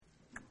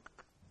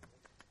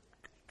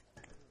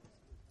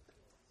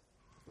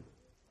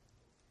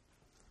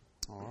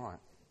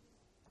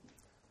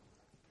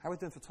How are we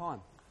doing for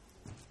time?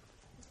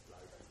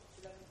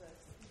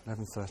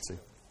 11:30.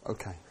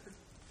 Okay.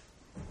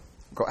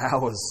 Got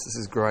hours. This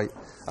is great.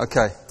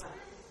 Okay. I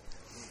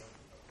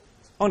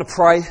want to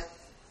pray.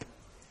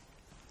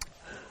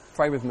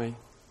 Pray with me.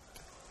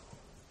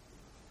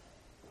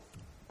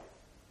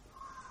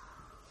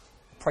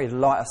 Pray you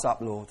light us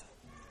up, Lord.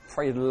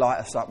 Pray you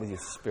light us up with your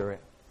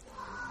Spirit.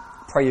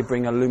 Pray you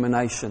bring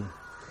illumination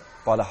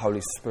by the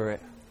Holy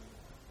Spirit.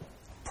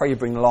 Pray you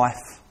bring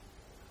life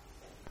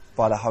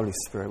by the Holy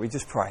Spirit. We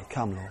just pray.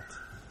 Come, Lord.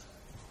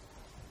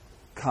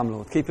 Come,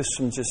 Lord. Keep us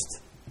from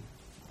just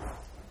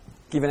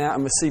giving out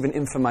and receiving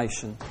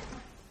information.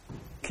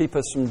 Keep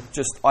us from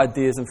just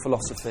ideas and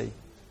philosophy.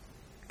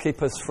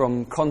 Keep us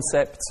from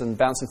concepts and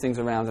bouncing things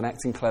around and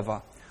acting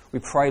clever. We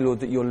pray,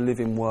 Lord, that your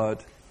living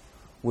word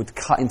would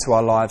cut into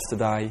our lives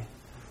today.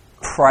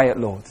 Pray it,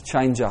 Lord.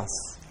 Change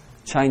us.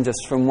 Change us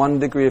from one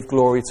degree of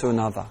glory to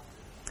another.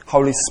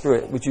 Holy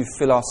Spirit, would you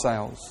fill our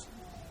sails?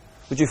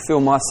 Would you fill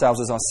my sails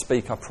as I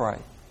speak, I pray?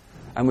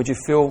 And would you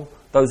fill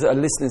those that are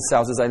listening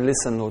sails as they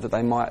listen, Lord, that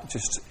they might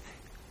just,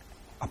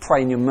 I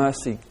pray in your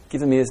mercy,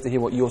 give them ears to hear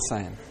what you're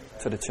saying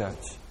to the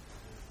church.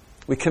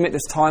 We commit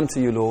this time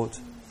to you, Lord.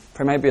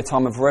 Pray maybe a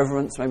time of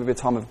reverence, maybe a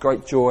time of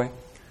great joy,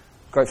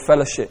 great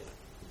fellowship.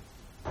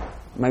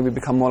 May we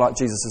become more like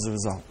Jesus as a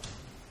result.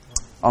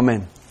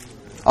 Amen.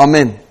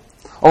 Amen.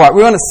 All right,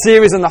 we're on a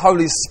series on the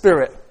Holy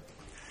Spirit.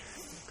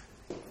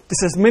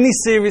 This is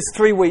mini-series,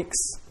 3 weeks.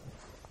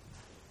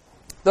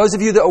 Those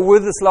of you that are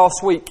with us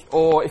last week,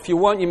 or if you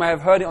weren't, you may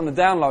have heard it on the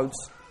downloads,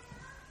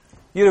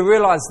 you'd have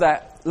realised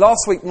that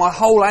last week my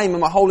whole aim and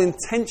my whole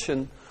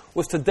intention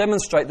was to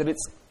demonstrate that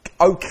it's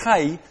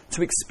okay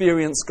to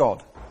experience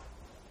God.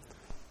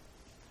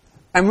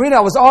 And really I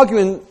was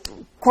arguing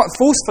quite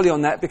forcefully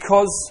on that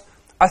because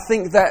I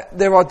think that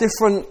there are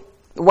different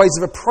ways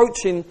of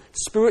approaching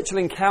spiritual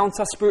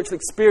encounter, spiritual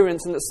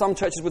experience, and that some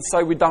churches would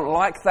say we don't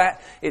like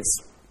that. It's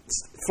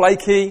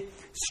flaky,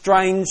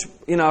 strange,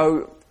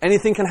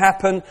 anything can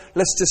happen.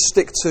 Let's just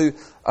stick to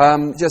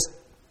just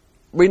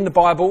reading the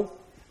Bible,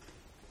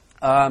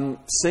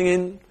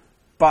 singing,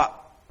 but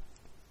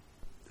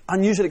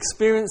unusual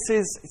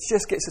experiences, it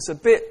just gets us a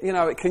bit,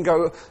 it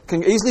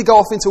can easily go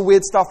off into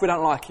weird stuff. We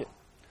don't like it.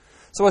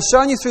 So I was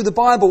showing you through the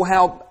Bible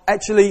how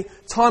actually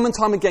time and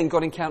time again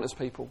God encounters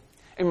people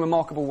in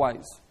remarkable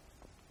ways.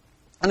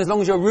 And as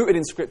long as you're rooted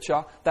in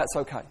Scripture, that's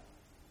okay.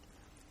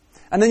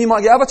 And then you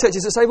might get other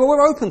churches that say, well,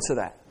 we're open to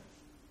that.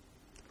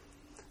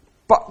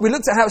 But we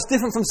looked at how it's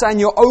different from saying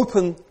you're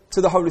open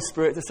to the Holy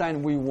Spirit to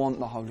saying we want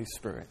the Holy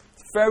Spirit.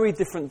 It's a very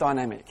different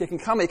dynamic. It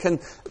can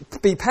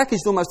be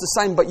packaged almost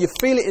the same, but you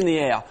feel it in the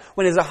air.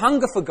 When there's a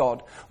hunger for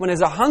God, when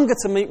there's a hunger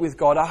to meet with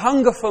God, a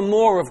hunger for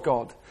more of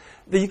God,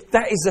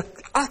 that is an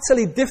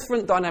utterly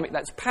different dynamic.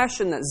 That's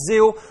passion, that's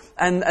zeal,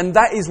 and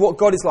that is what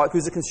God is like,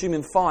 who's a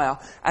consuming fire.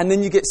 And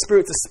then you get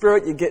spirit to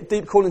spirit, you get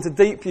deep calling to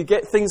deep, you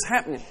get things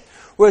happening.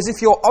 Whereas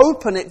if you're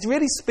open, it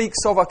really speaks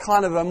of a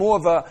kind of more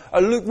of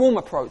a lukewarm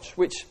approach,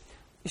 which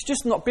is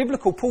just not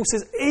biblical. Paul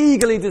says,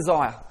 eagerly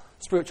desire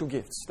spiritual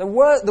gifts. The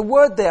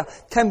word there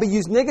can be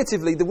used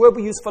negatively. The word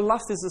we use for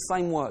lust is the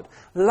same word.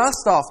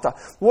 Lust after.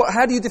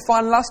 How do you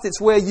define lust?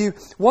 It's where you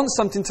want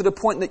something to the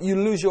point that you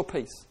lose your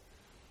peace.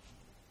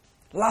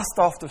 Lust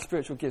after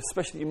spiritual gifts,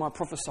 especially you might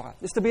prophesy.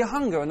 There's to be a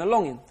hunger and a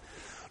longing.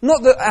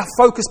 Not that our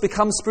focus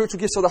becomes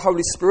spiritual gifts or the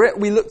Holy Spirit.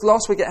 We looked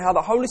last week at how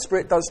the Holy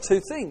Spirit does 2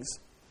 things.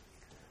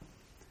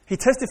 He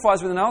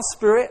testifies within our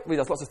spirit. He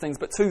does lots of things,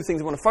 but 2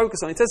 things we want to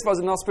focus on. He testifies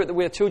within our spirit that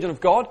we are children of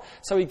God,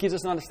 so he gives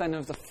us an understanding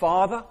of the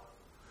Father,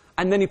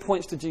 and then he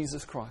points to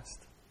Jesus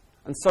Christ.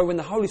 And so when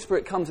the Holy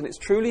Spirit comes and it's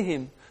truly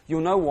him, you'll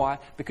know why,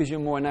 because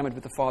you're more enamoured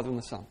with the Father and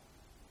the Son.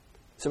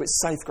 So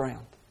it's safe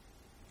ground.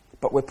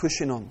 But we're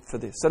pushing on for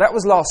this. So that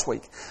was last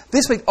week.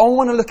 This week, I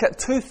want to look at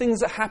 2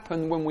 things that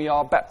happen when we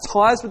are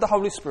baptised with the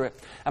Holy Spirit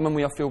and when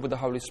we are filled with the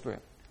Holy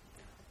Spirit.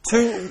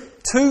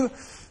 Two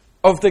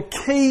of the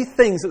key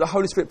things that the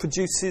Holy Spirit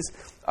produces,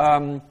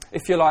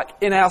 if you like,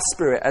 in our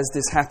spirit as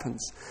this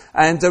happens.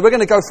 And we're going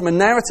to go from a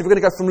narrative, we're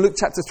going to go from Luke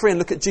chapter 3 and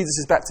look at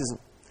Jesus' baptism.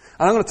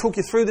 And I'm going to talk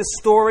you through this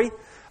story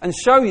and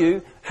show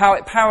you how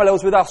it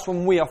parallels with us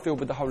when we are filled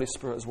with the Holy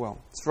Spirit as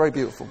well. It's very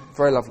beautiful,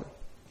 very lovely.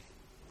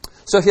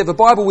 So if you have a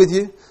Bible with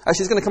you,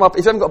 actually it's going to come up,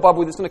 if you haven't got a Bible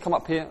with you, it's going to come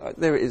up here.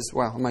 There it is.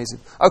 Wow, amazing.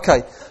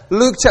 Okay,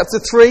 Luke chapter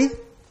 3.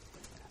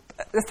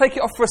 Let's take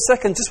it off for a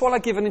second, just while I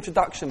give an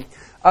introduction.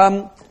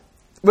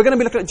 We're going to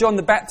be looking at John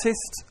the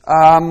Baptist.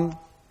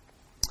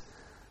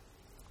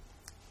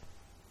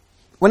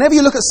 Whenever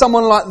you look at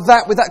someone like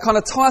that, with that kind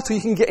of title,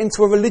 you can get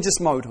into a religious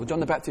mode, or John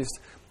the Baptist.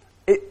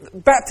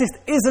 Baptist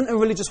isn't a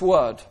religious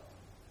word.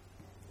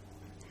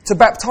 To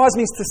baptize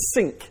means to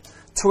sink,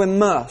 to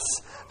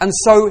immerse. And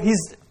so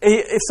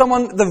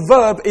the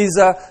verb is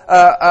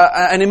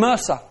an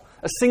immerser,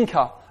 a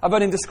sinker. I've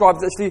heard him described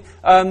actually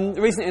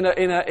recently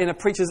in a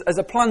preacher as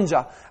a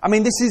plunger. I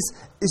mean, this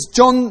is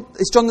John.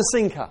 It's John the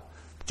sinker,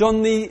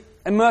 John the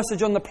immerser,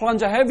 John the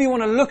plunger. However you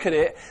want to look at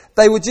it,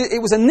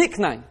 it was a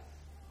nickname,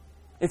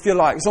 if you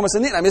like. It's almost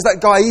a nickname. It's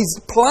that guy. He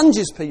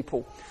plunges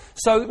people.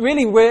 So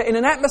really we're in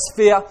an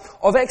atmosphere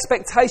of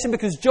expectation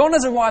because John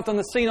has arrived on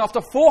the scene after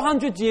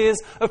 400 years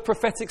of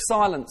prophetic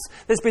silence.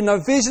 There's been no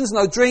visions,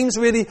 no dreams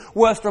really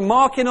worth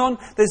remarking on.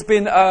 There's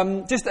been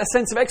just a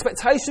sense of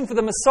expectation for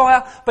the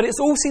Messiah, but it's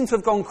all seemed to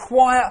have gone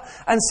quiet.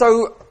 And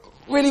so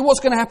really what's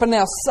going to happen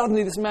now?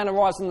 Suddenly this man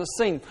arrives on the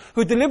scene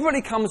who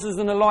deliberately comes as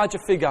an Elijah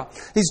figure.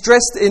 He's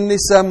dressed in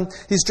this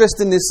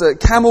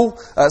camel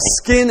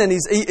skin, and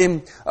he's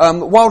eating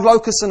wild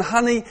locusts and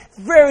honey.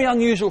 Very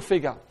unusual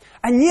figure.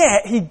 And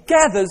yet he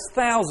gathers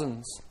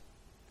thousands.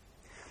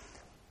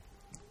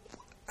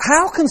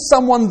 How can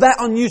someone that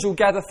unusual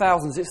gather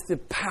thousands? It's the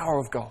power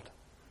of God.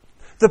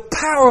 The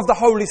power of the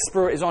Holy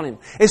Spirit is on him.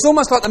 It's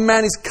almost like the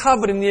man is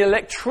covered in the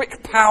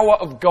electric power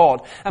of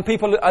God. And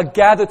people are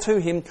gathered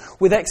to him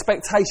with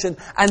expectation.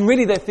 And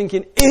really they're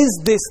thinking,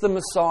 is this the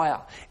Messiah?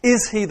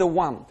 Is he the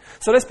one?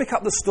 So let's pick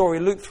up the story,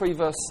 Luke 3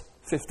 verse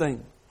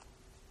 15.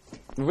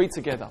 We'll read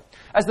together.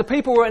 As the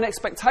people were in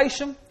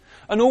expectation,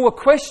 and all were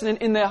questioning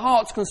in their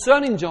hearts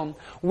concerning John,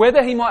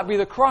 whether he might be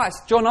the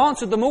Christ, John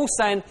answered them all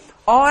saying,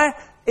 I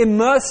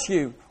immerse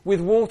you with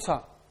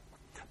water.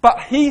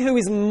 But he who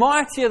is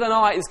mightier than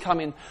I is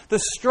coming, the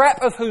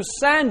strap of whose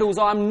sandals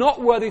I am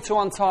not worthy to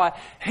untie.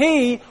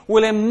 He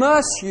will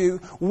immerse you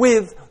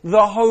with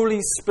the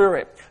Holy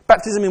Spirit.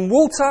 Baptism in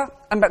water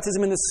and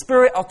baptism in the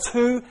Spirit are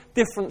two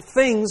different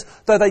things,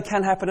 though they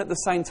can happen at the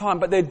same time.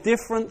 But they're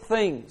different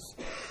things.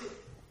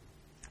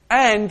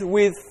 And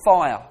with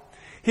fire.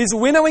 His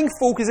winnowing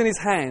fork is in his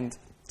hand,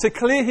 to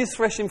clear his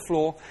threshing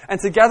floor and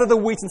to gather the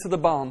wheat into the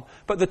barn.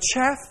 But the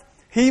chaff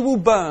he will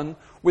burn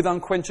with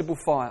unquenchable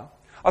fire.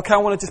 Okay, I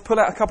want to just pull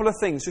out a couple of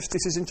things. Just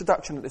this is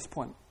introduction at this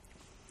point.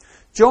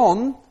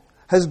 John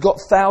has got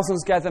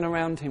thousands gathering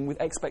around him with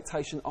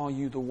expectation, are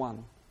you the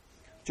one?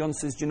 John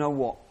says, do you know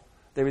what?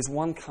 There is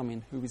one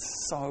coming who is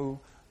so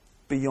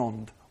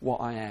beyond what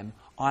I am.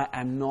 I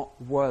am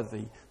not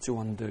worthy to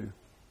undo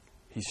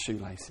his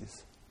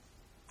shoelaces.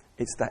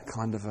 It's that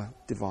kind of a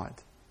divide.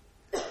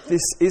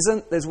 This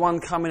isn't, there's one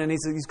coming and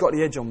he's got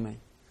the edge on me.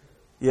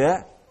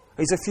 Yeah?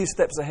 He's a few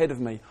steps ahead of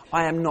me.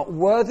 I am not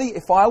worthy.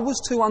 If I was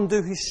to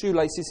undo his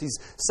shoelaces, his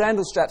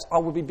sandal straps, I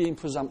would be being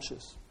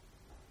presumptuous.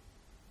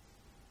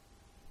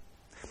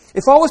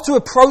 If I was to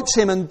approach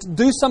him and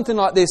do something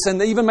like this,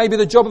 and even maybe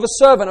the job of a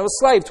servant or a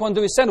slave to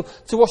undo his sandal,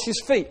 to wash his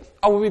feet,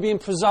 I would be being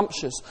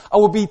presumptuous. I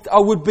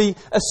would be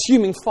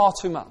assuming far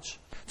too much.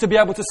 To be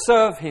able to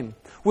serve him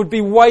would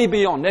be way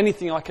beyond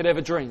anything I could ever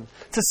dream.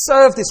 To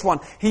serve this one,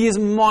 he is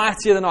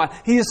mightier than I.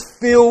 He is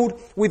filled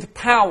with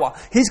power.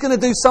 He's going to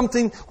do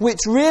something which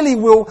really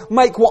will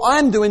make what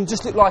I'm doing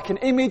just look like an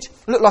image,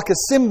 look like a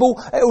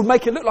symbol. It will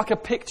make it look like a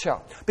picture.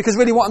 Because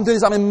really what I'm doing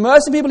is I'm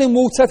immersing people in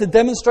water to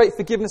demonstrate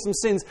forgiveness of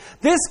sins.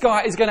 This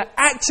guy is going to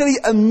actually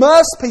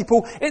immerse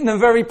people in the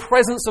very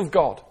presence of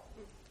God.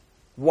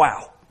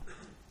 Wow.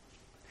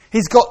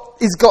 He's got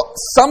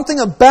something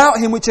about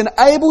him which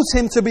enables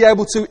him to be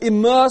able to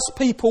immerse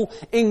people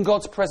in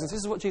God's presence. This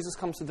is what Jesus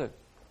comes to do.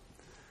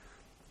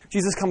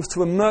 Jesus comes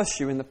to immerse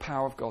you in the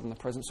power of God and the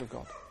presence of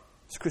God.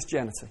 It's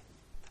Christianity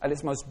at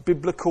its most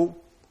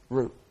biblical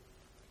root.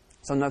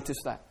 So notice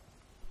that.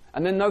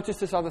 And then notice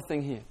this other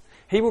thing here.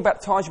 He will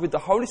baptize you with the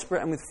Holy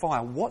Spirit and with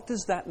fire. What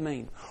does that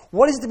mean?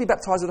 What is it to be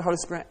baptized with the Holy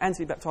Spirit and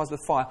to be baptized with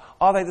fire?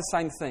 Are they the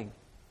same thing?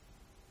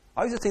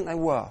 I used to think they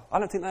were. I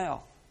don't think they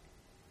are.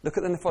 Look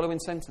at the following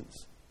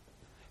sentence.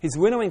 His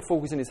winnowing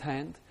fork is in his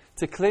hand,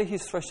 to clear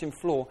his threshing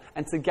floor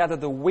and to gather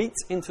the wheat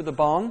into the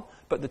barn,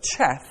 but the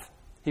chaff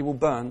he will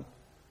burn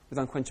with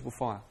unquenchable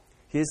fire.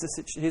 Here's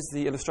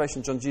the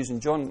illustration John's using.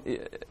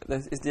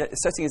 The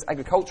setting is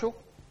agricultural.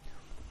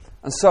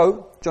 And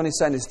so, John is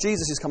saying this,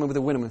 Jesus is coming with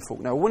a winnowing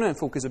fork. Now, a winnowing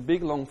fork is a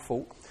big, long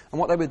fork. And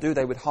what they would do,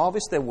 they would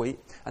harvest their wheat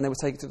and they would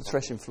take it to the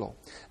threshing floor.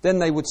 Then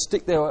they would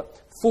stick their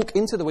fork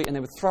into the wheat and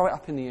they would throw it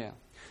up in the air.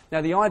 Now,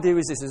 the idea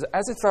is this, is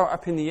as they throw it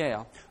up in the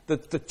air,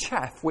 the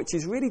chaff, which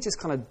is really just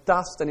kind of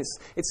dust, and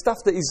it's stuff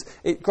that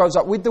it grows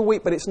up with the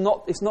wheat, but it's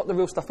not the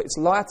real stuff. It's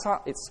lighter,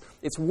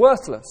 it's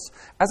worthless.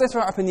 As they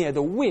throw it up in the air,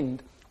 the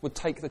wind would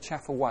take the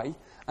chaff away,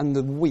 and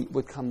the wheat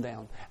would come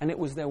down. And it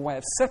was their way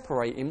of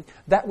separating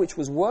that which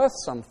was worth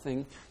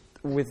something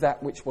with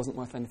that which wasn't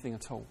worth anything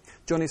at all.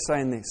 John is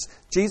saying this,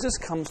 Jesus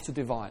comes to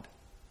divide.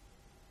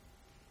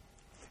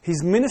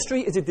 His ministry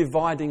is a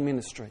dividing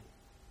ministry.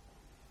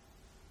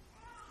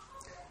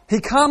 He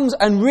comes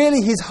and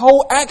really his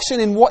whole action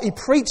in what he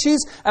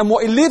preaches and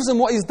what he lives and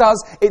what he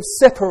does, it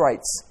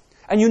separates.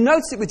 And you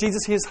notice it with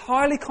Jesus, he is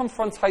highly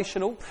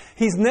confrontational.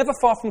 He's never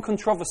far from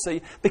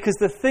controversy because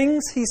the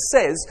things he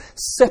says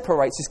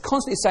separates. He's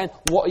constantly saying,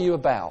 what are you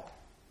about?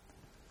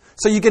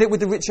 So you get it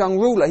with the rich young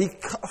ruler. He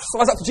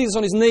slides up to Jesus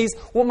on his knees.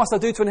 What must I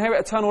do to inherit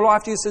eternal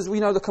life? Jesus says,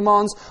 we know the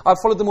commands. I've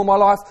followed them all my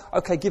life.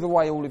 Okay, give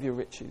away all of your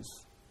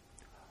riches.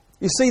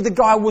 You see, the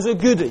guy was a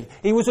goodie.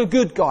 He was a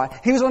good guy.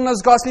 He was one of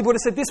those guys people would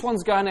have said, this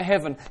one's going to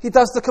heaven. He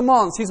does the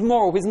commands. He's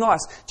moral. He's nice.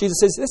 Jesus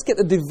says, let's get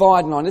the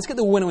divide line. Let's get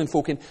the winnowing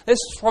fork in.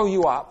 Let's throw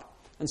you up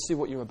and see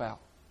what you're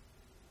about.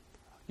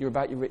 You're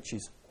about your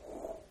riches.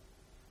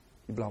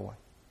 You blow away.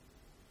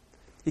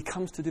 He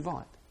comes to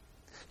divide.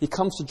 He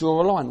comes to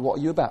draw a line. What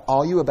are you about?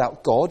 Are you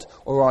about God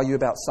or are you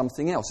about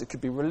something else? It could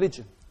be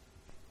religion.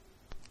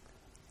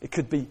 It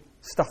could be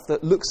stuff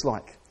that looks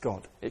like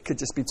God. It could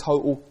just be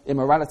total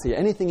immorality.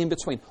 Anything in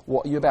between.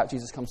 What are you about?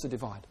 Jesus comes to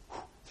divide.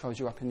 Throws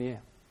you up in the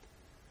air.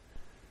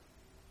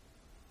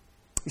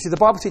 You see, the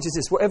Bible teaches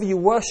this. Whatever you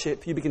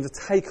worship, you begin to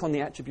take on the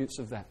attributes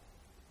of that.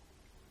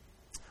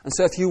 And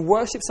so if you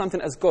worship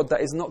something as God that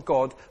is not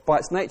God, by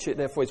its nature, it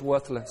therefore is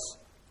worthless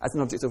as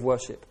an object of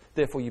worship.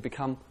 Therefore, you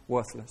become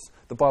worthless.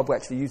 The Bible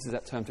actually uses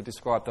that term to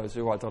describe those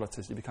who are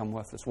idolaters. You become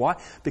worthless. Why?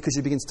 Because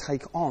you begin to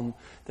take on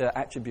the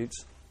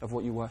attributes of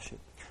what you worship.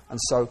 And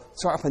so,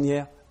 throw it up in the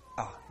air,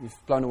 you've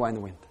blown away in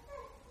the wind.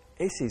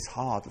 This is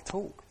hard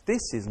talk.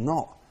 This is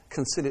not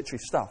conciliatory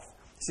stuff.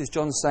 This is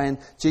John saying,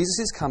 Jesus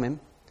is coming.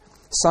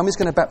 Some is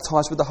going to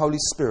baptize with the Holy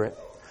Spirit.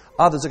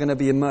 Others are going to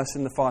be immersed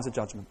in the fires of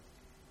judgment.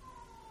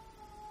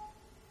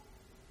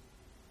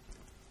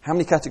 How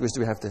many categories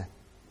do we have there?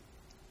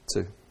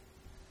 2.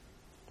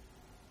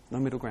 No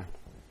middle ground.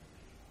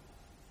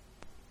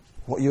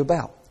 What are you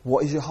about?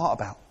 What is your heart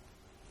about?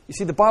 You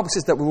see, the Bible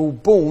says that we're all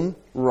born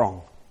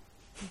wrong.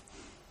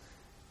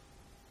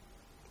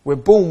 We're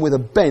born with a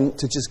bent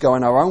to just go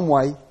in our own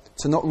way,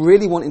 to not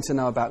really wanting to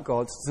know about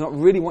God, to not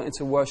really wanting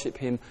to worship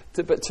Him,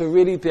 but to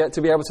really be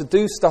able to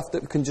do stuff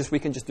that we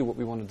can just do what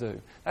we want to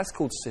do. That's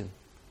called sin.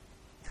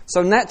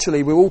 So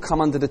naturally, we all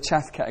come under the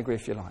chaff category,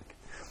 if you like.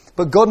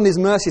 But God in His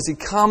mercy, as He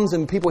comes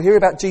and people hear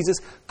about Jesus,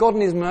 God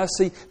in His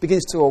mercy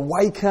begins to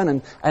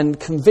awaken and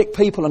convict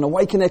people and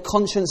awaken their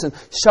conscience and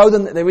show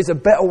them that there is a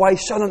better way,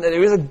 show them that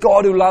there is a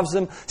God who loves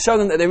them, show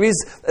them that there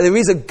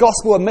is a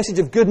gospel, a message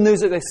of good news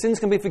that their sins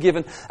can be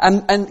forgiven.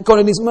 And God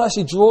in His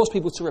mercy draws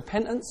people to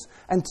repentance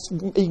and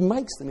He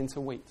makes them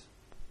into wheat.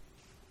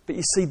 But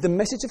you see, the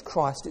message of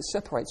Christ, it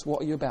separates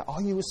what are you about.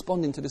 Are you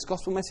responding to this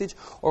gospel message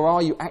or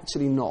are you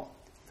actually not?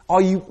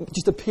 Are you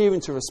just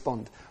appearing to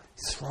respond?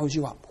 It throws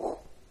you up.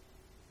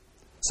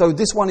 So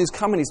this one is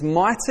coming, he's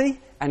mighty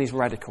and he's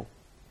radical.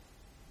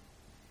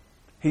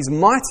 He's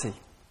mighty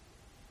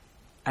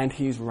and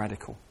he's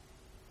radical.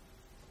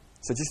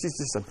 So this is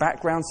just a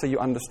background so you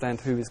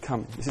understand who is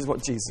coming. This is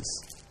what Jesus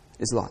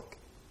is like.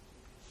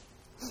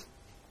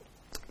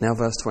 Now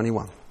verse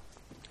 21.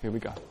 Here we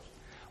go.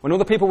 When all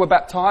the people were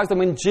baptized and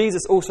when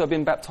Jesus also had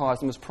been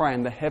baptized and was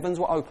praying, the heavens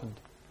were opened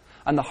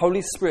and the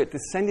Holy Spirit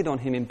descended on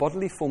him in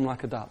bodily form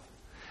like a dove.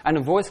 And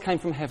a voice came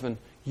from heaven,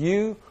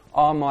 "You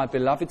are my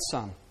beloved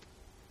Son.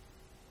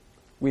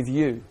 With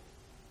you,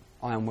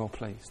 I am well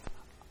pleased."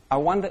 I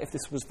wonder if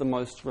this was the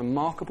most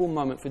remarkable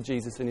moment for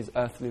Jesus in his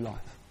earthly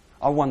life.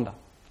 I wonder.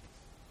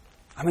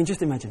 I mean,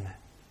 just imagine that.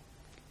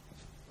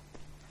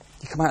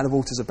 You come out of the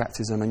waters of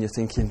baptism and you're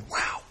thinking,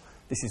 wow,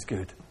 this is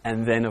good.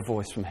 And then a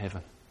voice from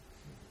heaven.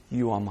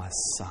 You are my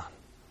Son.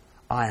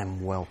 I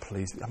am well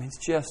pleased. I mean,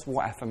 it's just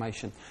what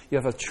affirmation. You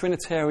have a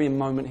Trinitarian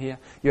moment here.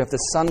 You have the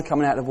Son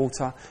coming out of the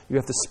water. You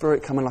have the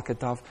Spirit coming like a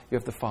dove. You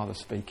have the Father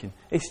speaking.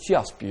 It's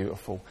just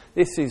beautiful.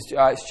 This is,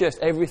 it's just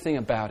everything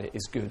about it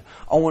is good.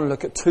 I want to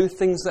look at 2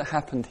 things that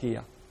happened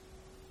here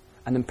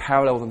and then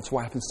parallel them to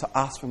what happens to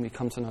us when we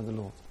come to know the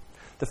Lord.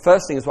 The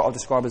first thing is what I'll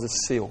describe as a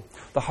seal.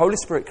 The Holy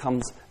Spirit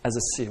comes as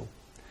a seal.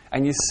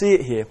 And you see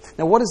it here.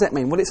 Now, what does that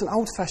mean? Well, it's an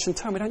old-fashioned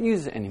term. We don't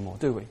use it anymore,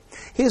 do we?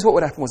 Here's what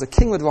would happen was a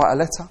king would write a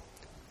letter.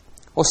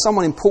 Or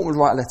someone important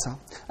would write a letter,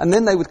 and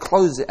then they would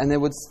close it, and they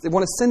want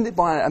to send it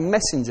by a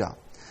messenger.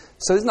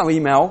 So there's no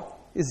email,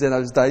 is there,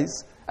 those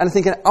days? And they're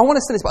thinking, I want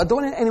to send this, but I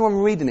don't want anyone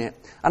reading it,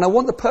 and I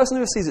want the person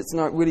who receives it to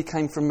know it really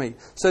came from me.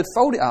 So they'd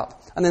fold it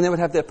up, and then they would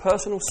have their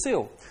personal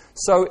seal.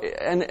 So,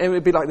 and it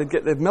would be like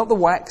they'd melt the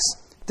wax,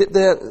 dip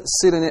their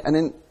seal in it,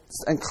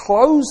 and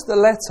close the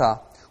letter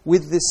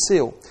with this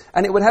seal.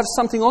 And it would have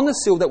something on the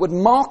seal that would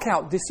mark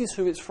out this is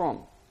who it's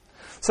from.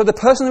 So the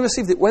person who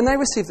received it, when they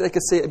received it, they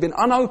could see it had been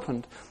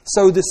unopened.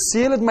 So the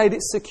seal had made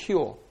it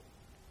secure.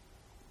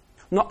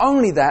 Not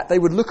only that, they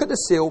would look at the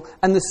seal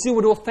and the seal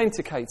would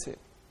authenticate it.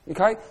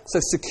 Okay? So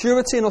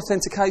security and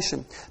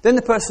authentication. Then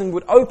the person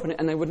would open it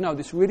and they would know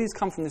this really has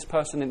come from this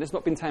person and it's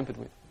not been tampered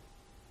with.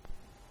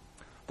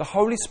 The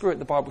Holy Spirit,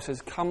 the Bible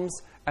says,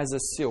 comes as a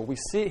seal. We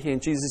see it here in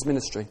Jesus'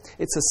 ministry.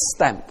 It's a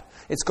stamp.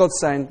 It's God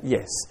saying,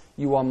 yes,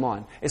 you are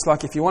mine. It's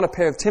like if you want a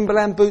pair of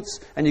Timberland boots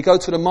and you go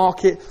to the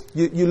market,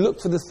 you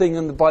look for the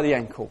thing by the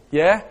ankle.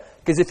 Yeah?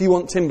 Because if you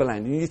want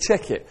Timberland, you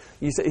check it.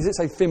 You say, is it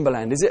say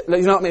Timberland? Is it,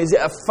 you know what I mean? Is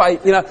it a fake?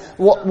 You know,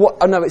 what?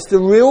 Oh no, it's the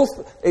real,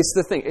 it's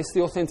the thing. It's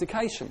the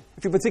authentication.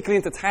 If you're particularly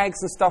into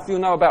tags and stuff, you'll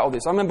know about all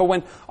this. I remember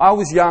when I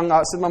was young,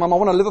 I said, Mum, I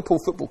want a Liverpool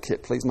football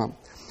kit, please, Mum.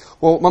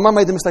 Well, my mum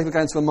made the mistake of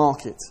going to a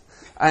market.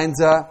 And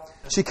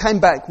she came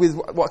back with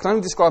what I can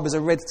only describe as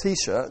a red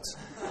T-shirt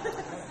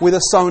with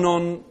a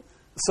sewn-on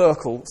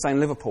circle saying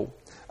Liverpool.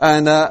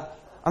 And I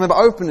remember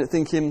opening it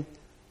thinking,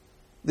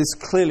 this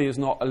clearly is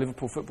not a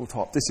Liverpool football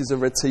top. This is a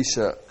red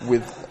T-shirt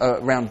with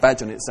a round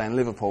badge on it saying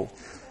Liverpool.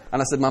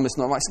 And I said, Mum, it's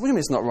not right. She said, what do you mean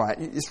it's not right?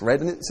 It's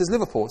red and it says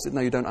Liverpool. I said,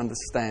 no, you don't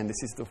understand.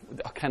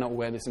 I cannot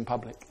wear this in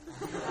public.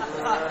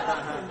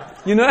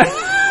 You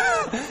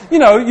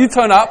know, you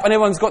turn up and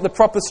everyone's got the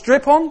proper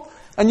strip on.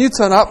 And you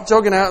turn up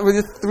jogging out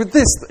with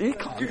this. You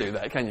can't do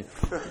that, can you?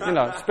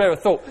 Spare a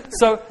thought.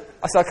 So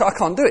I said, I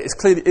can't do it. It's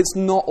clearly, it's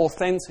not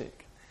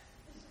authentic.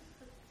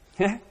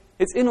 Yeah?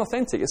 It's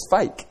inauthentic. It's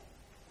fake.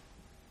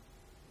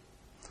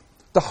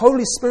 The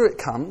Holy Spirit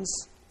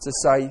comes to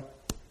say,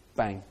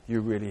 bang,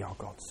 you really are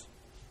God's.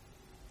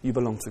 You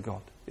belong to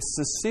God. It's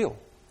a seal.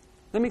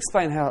 Let me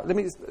explain how.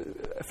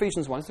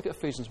 Ephesians 1. Let's look at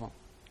Ephesians 1.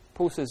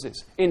 Paul says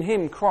this, in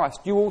him, Christ,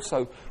 you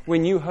also,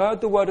 when you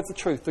heard the word of the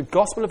truth, the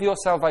gospel of your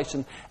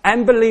salvation,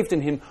 and believed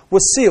in him, were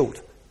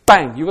sealed.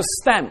 Bang, you were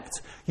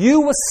stamped.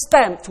 You were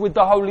stamped with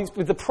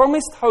the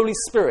promised Holy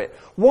Spirit.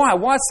 Why?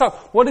 Why so?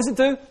 What does it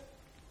do?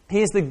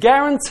 He is the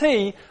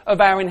guarantee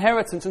of our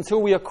inheritance until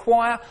we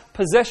acquire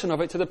possession of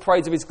it to the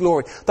praise of his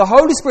glory. The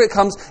Holy Spirit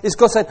comes, is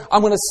God said,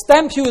 I'm going to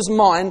stamp you as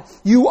mine.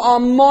 You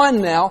are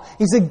mine now.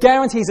 He's a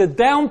guarantee, he's a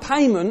down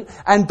payment.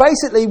 And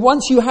basically,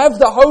 once you have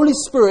the Holy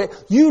Spirit,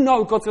 you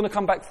know God's going to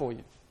come back for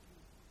you.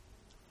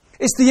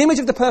 It's the image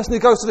of the person who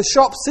goes to the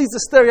shop, sees the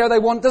stereo they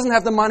want, doesn't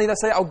have the money. They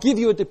say, I'll give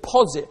you a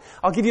deposit.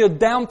 I'll give you a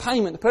down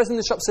payment. The person in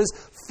the shop says,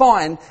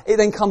 fine. It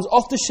then comes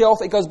off the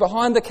shelf. It goes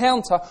behind the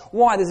counter.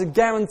 Why? There's a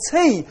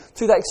guarantee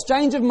to that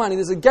exchange of money.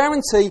 There's a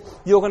guarantee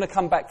you're going to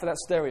come back for that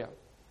stereo.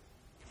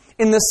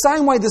 In the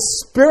same way, the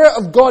Spirit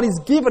of God is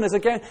given as a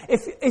guarantee.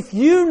 If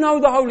you know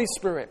the Holy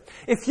Spirit,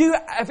 if you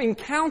have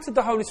encountered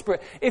the Holy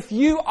Spirit, if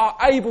you are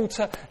able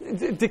to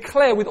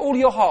declare with all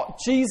your heart,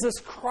 Jesus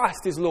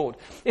Christ is Lord,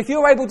 if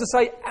you're able to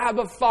say,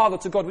 Abba Father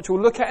to God, which we'll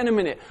look at in a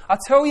minute, I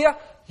tell you,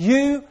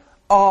 you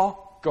are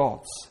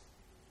God's.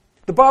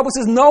 The Bible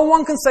says no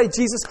one can say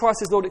Jesus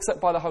Christ is Lord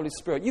except by the Holy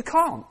Spirit. You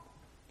can't.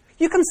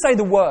 You can say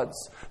the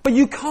words, but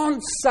you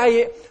can't say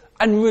it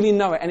and really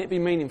know it and it be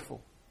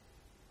meaningful.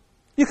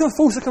 You can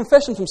force a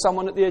confession from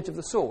someone at the edge of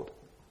the sword,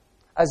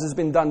 as has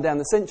been done down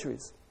the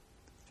centuries.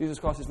 Jesus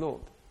Christ is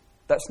Lord.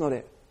 That's not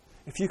it.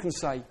 If you can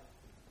say,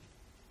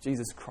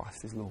 Jesus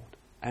Christ is Lord,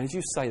 and as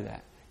you say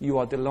that, you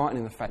are delighting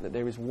in the fact that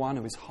there is one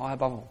who is high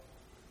above all,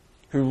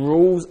 who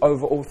rules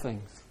over all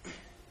things,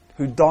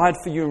 who died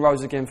for you and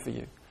rose again for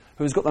you,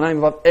 who has got the name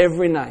above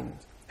every name,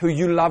 who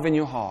you love in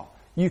your heart.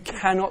 You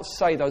cannot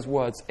say those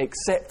words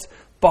except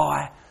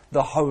by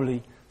the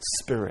Holy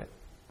Spirit.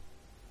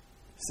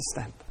 It's the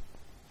stamp.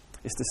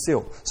 It's the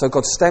seal. So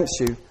God stamps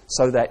you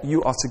so that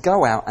you are to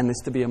go out and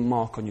there's to be a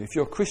mark on you. If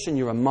you're a Christian,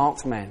 you're a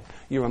marked man.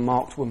 You're a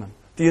marked woman.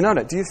 Do you know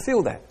that? Do you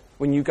feel that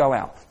when you go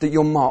out? That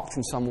you're marked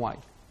in some way?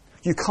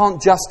 You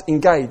can't just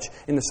engage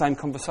in the same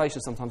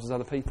conversation sometimes as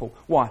other people.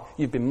 Why?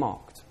 You've been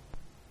marked.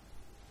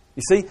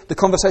 You see, the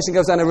conversation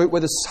goes down a route where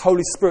the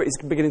Holy Spirit is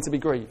beginning to be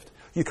grieved.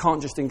 You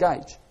can't just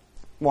engage.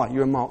 Why?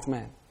 You're a marked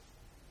man.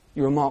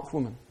 You're a marked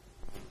woman.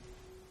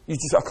 I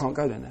can't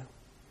go there now.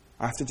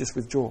 I have to just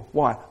withdraw.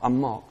 Why?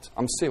 I'm marked.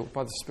 I'm sealed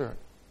by the Spirit.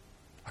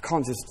 I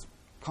can't just,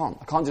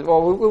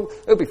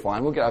 it'll be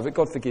fine. We'll get over it.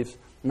 God forgives.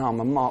 No, I'm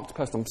a marked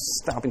person.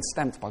 I've been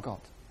stamped by God.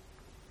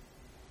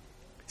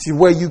 See,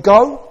 where you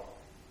go,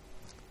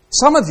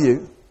 some of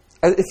you,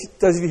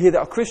 those of you here that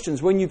are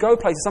Christians, when you go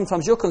places,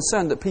 sometimes you're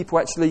concerned that people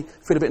actually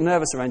feel a bit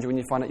nervous around you when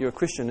you find out you're a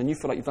Christian and you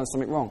feel like you've done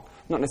something wrong.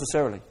 Not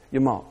necessarily.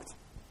 You're marked.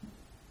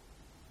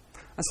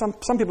 And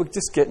some people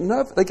just get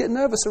nervous. They get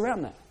nervous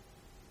around that.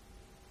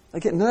 They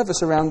get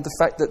nervous around the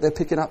fact that they're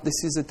picking up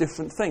this is a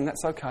different thing.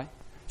 That's okay.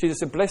 Jesus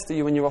said, blessed are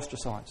you when you're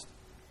ostracised.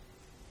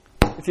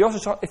 If you're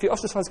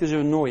ostracised because you're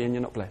annoying,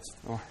 you're not blessed.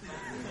 All right.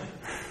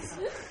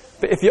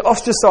 But if you're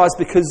ostracised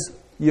because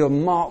you're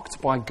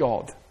marked by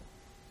God,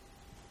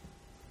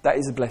 that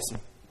is a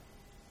blessing.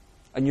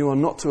 And you are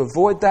not to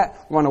avoid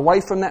that, run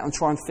away from that and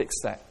try and fix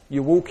that.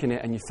 You walk in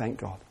it and you thank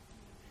God.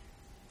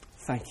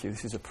 Thank you,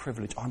 this is a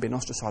privilege. I'm being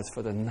ostracised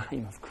for the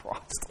name of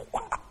Christ.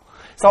 Wow.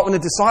 It's like when the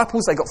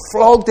disciples, they got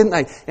flogged, didn't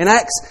they? In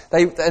Acts,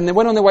 they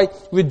went on their way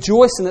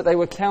rejoicing that they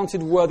were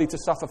counted worthy to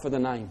suffer for the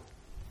name.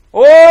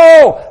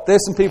 Oh!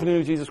 There's some people who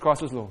knew Jesus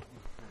Christ was Lord.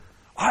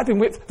 I've been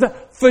whipped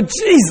for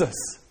Jesus.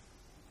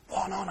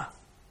 What an honour.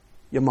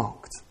 You're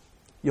marked.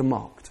 You're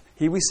marked.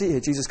 Here we see here,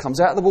 Jesus comes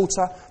out of the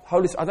water.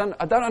 I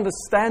don't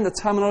understand the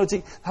terminology.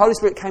 The Holy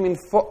Spirit came in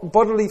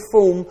bodily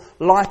form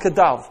like a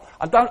dove.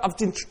 I've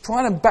been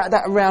trying to bat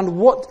that around.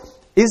 What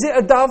is it,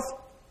 a dove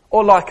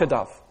or like a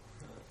dove?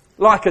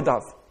 Like a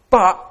dove,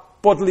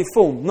 but bodily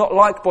form, not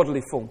like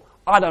bodily form.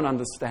 I don't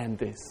understand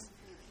this.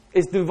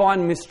 It's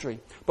divine mystery.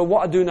 But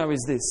what I do know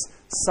is this.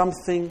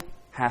 Something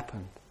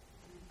happened.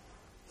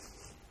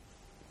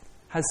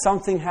 Has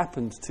something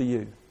happened to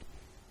you?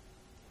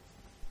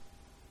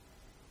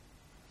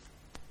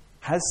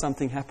 Has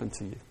something happened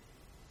to you?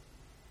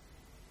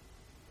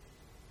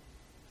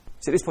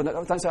 See, at this point,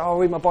 don't say, I'll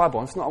read my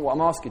Bible. That's not what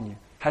I'm asking you.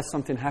 Has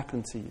something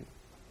happened to you?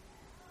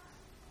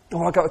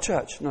 Oh, I go to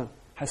church. No.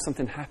 Has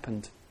something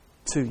happened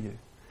to you?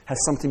 Has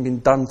something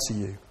been done to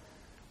you?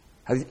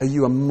 Are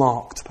you a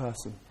marked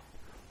person?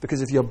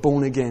 Because if you're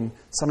born again,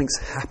 something's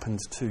happened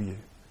to you.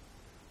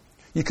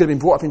 You could have been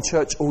brought up in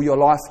church all your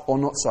life or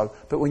not so,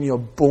 but when you're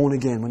born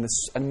again, when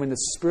the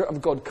Spirit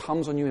of God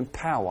comes on you in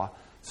power,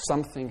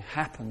 something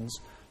happens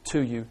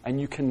to you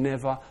and you can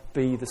never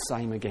be the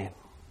same again.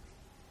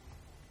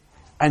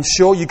 And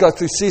sure, you go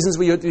through seasons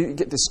where you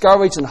get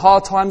discouraged and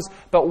hard times,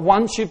 but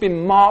once you've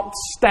been marked,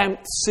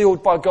 stamped,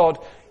 sealed by God,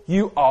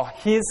 you are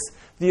His.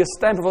 The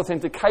stamp of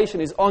authentication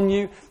is on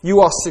you.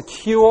 You are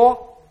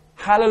secure.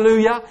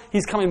 Hallelujah.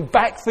 He's coming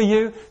back for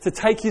you to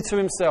take you to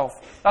Himself.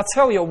 I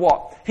tell you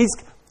what,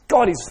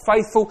 God is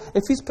faithful.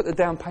 If He's put the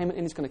down payment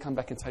in, He's going to come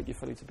back and take you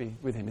fully to be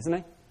with Him, isn't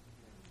He?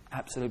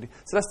 Absolutely.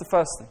 So that's the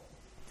first thing.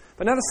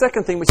 But now the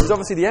second thing, which is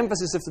obviously the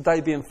emphasis of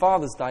today being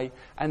Father's Day,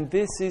 and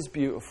this is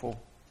beautiful.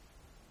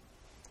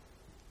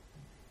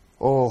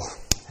 Oh,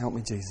 help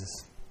me,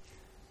 Jesus.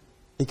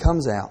 He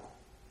comes out.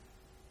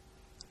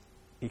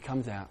 He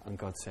comes out and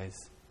God says,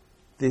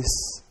 "This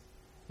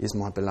is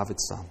my beloved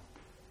Son,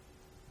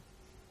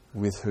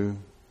 with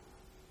whom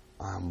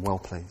I am well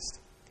pleased."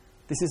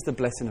 This is the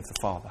blessing of the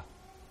Father.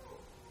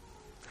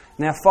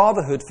 Now,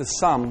 fatherhood for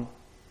some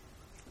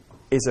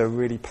is a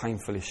really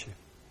painful issue.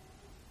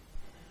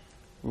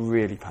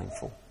 Really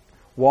painful.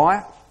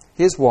 Why?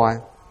 Here's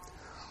why.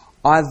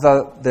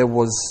 Either there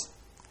was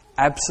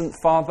absent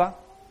father,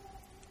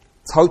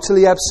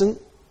 totally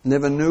absent,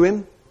 never knew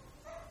him,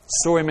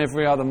 saw him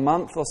every other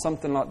month or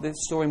something like this,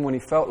 saw him when he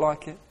felt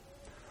like it.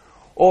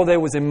 Or there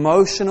was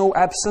emotional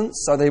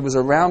absence, so he was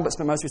around but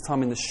spent most of his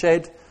time in the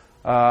shed,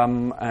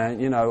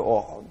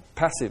 or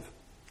passive.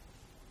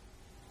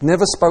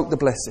 Never spoke the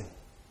blessing.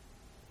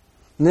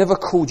 Never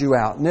called you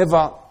out.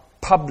 Never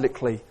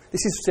publicly.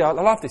 I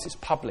love this, it's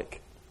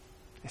public.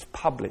 It's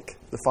public.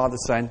 The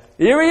Father's saying,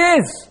 "Here He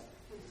is!"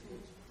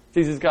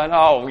 Jesus is going,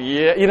 "Oh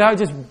yeah,"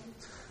 just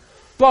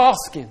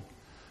basking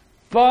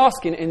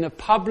in the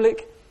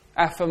public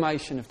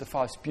affirmation of the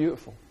Father. It's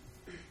beautiful.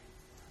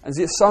 And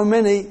yet so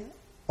many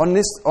on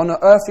an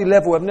earthly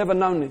level have never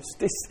known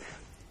this.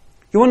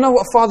 You want to know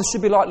what a father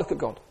should be like? Look at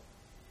God.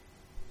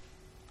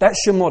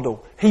 That's your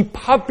model. He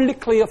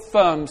publicly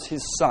affirms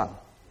His Son.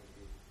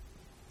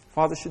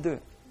 Fathers should do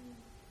it.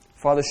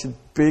 Fathers should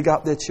big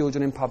up their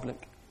children in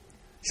public.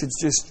 Should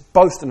just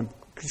boast in them.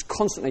 Just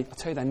constantly, I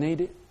tell you, they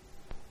need it.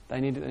 They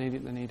need it, they need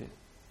it, they need it.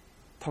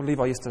 I told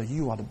Levi yesterday,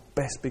 "You are the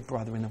best big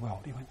brother in the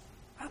world." He went,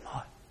 "Am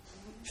I?"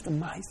 Just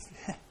amazed.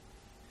 Yeah.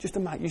 Just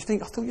amazed. You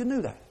think, I thought you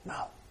knew that.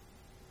 No.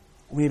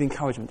 We need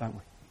encouragement, don't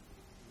we?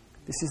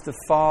 This is the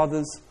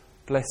Father's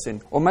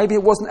blessing. Or maybe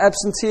it wasn't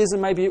absenteeism,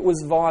 maybe it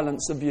was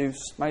violence,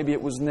 abuse, maybe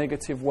it was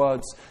negative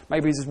words,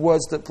 maybe it was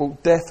words that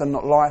brought death and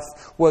not life,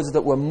 words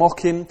that were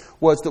mocking,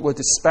 words that were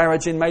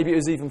disparaging, maybe it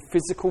was even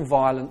physical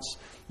violence.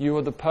 You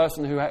were the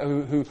person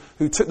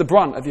who took the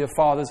brunt of your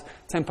father's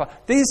temper.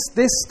 This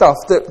stuff,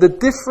 the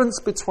difference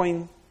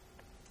between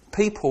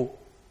people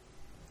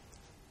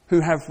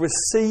who have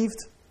received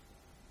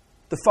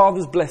the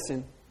Father's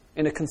blessing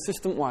in a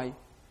consistent way,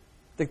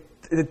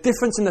 the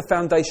difference in the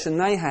foundation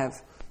they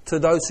have to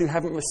those who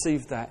haven't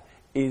received that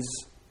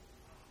is,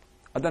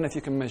 I don't know if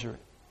you can measure it.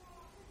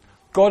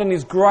 God in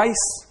His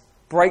grace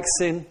breaks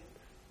in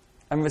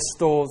and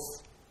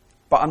restores,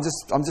 but I'm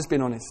just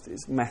being honest,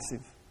 it's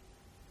massive.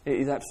 It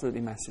is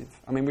absolutely massive.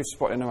 I mean, we've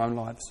spotted in our own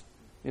lives,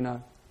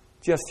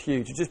 just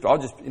huge.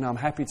 I'm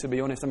happy to be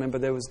honest. I remember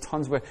there was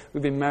times where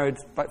we've been married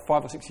about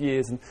 5 or 6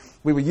 years, and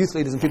we were youth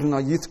leaders and people in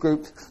our youth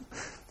group,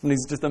 and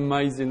these just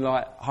amazing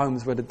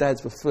homes where the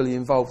dads were fully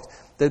involved.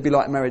 They'd be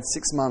married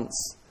 6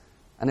 months,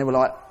 and they were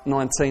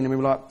 19, and we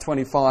were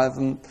 25,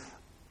 and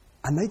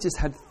they just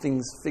had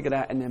things figured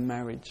out in their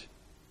marriage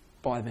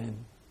by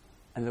then,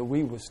 and that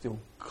we were still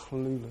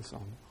clueless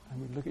on.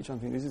 And we'd look at each other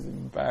and think, "This is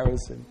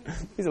embarrassing."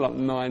 These are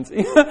 90.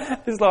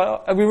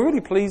 And we were really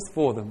pleased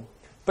for them.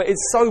 But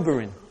it's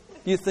sobering.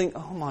 You think,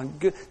 "Oh my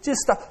God,"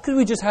 because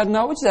we just had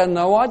no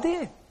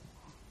idea.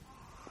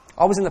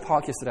 I was in the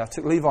park yesterday. I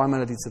took Levi and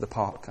Melody to the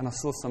park, and I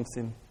saw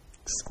something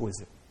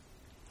exquisite.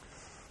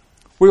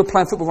 We were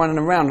playing football, running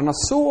around, and I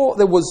saw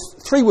there was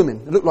 3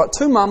 women. It looked like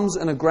 2 mums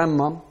and a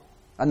grandmum,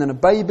 and then a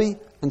baby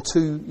and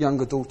 2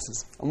 younger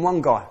daughters, and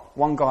one guy.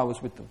 One guy was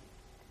with them.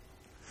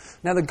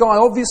 Now, the guy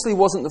obviously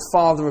wasn't the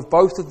father of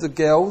both of the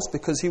girls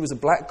because he was a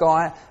black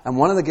guy and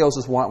one of the girls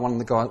was white, one of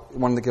the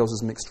girls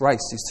was mixed race,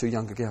 these 2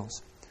 younger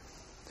girls.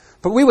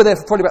 But we were there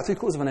for probably about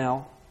 3/4 of an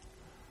hour,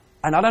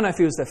 and I don't know if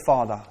he was their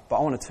father, but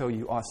I want to tell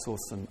you, I saw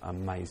some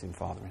amazing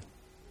fathering.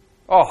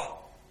 Oh,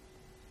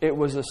 it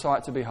was a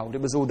sight to behold.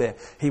 It was all there.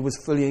 He was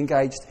fully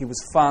engaged. He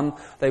was fun.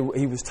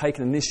 He was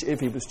taking initiative.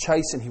 He was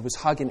chasing. He was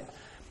hugging.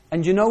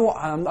 And you know what?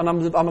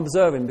 I'm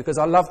observing because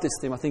I love this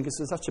theme. I think it's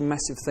such a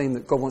massive theme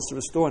that God wants to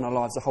restore in our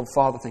lives, the whole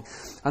father thing.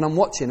 And I'm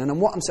watching,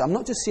 and what I'm saying, I'm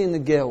not just seeing the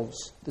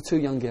girls, the 2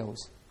 young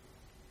girls,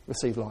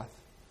 receive life.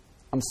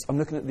 I'm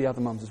looking at the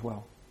other mums as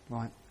well,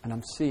 right? And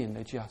I'm seeing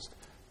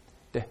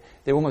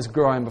they're almost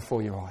growing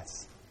before your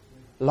eyes.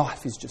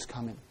 Life is just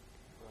coming.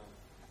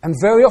 And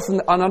very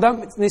often, and I don't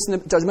mean this in a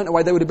judgmental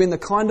way, they would have been the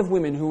kind of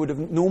women who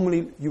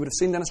you would have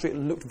seen down the street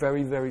and looked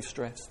very, very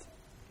stressed.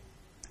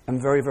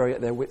 And very, very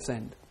at their wits'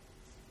 end.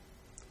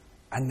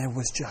 And there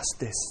was just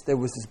this. There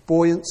was this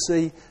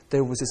buoyancy.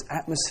 There was this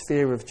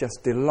atmosphere of just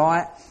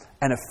delight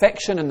and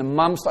affection. And the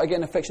mum started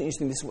getting affection. You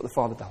think, this is what the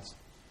Father does.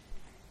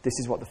 This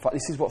is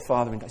what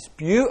fathering does. It's a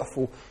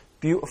beautiful,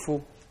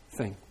 beautiful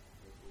thing.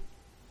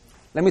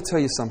 Let me tell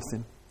you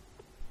something.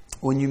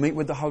 When you meet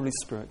with the Holy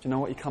Spirit, do you know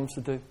what He comes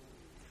to do?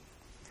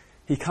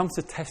 He comes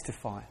to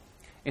testify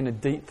in a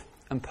deep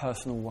and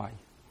personal way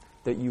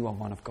that you are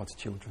one of God's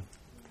children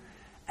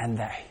and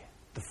that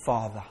the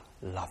Father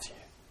loves you.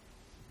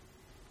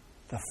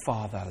 The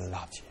Father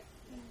loves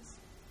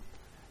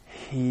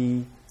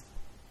you.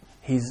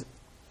 He's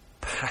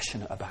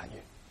passionate about you.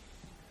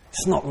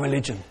 It's not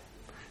religion.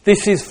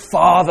 This is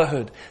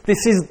fatherhood. This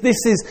is,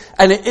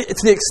 and it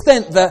to the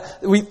extent that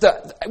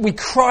we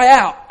cry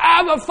out,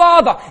 Abba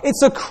Father.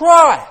 It's a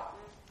cry.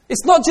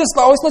 It's not just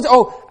like,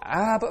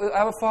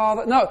 Abba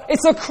Father. No,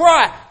 it's a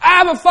cry.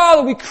 Abba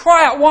Father. We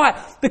cry out. Why?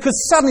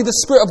 Because suddenly the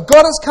Spirit of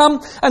God has come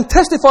and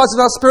testifies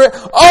with our spirit.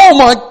 Oh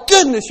my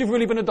goodness, you've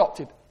really been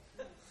adopted.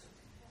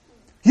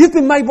 You've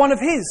been made one of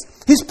His.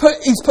 He's put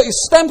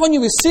His stamp on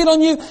you, His seal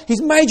on you.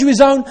 He's made you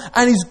His own,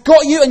 and He's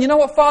got you. And you know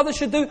what fathers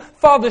should do?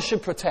 Fathers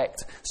should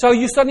protect. So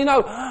you suddenly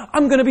know,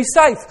 I'm going to be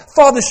safe.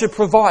 Fathers should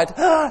provide.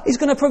 He's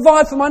going to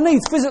provide for my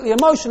needs, physically,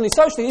 emotionally,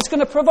 socially. He's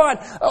going to provide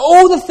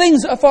all the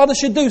things that a father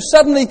should do.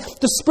 Suddenly,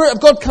 the Spirit of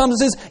God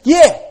comes and says,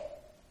 yeah,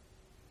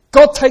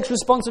 God takes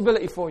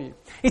responsibility for you.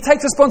 He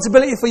takes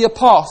responsibility for your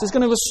past. He's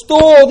going to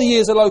restore the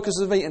years the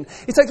locusts have eaten.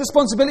 He takes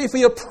responsibility for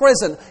your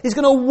present. He's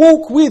going to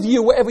walk with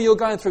you whatever you're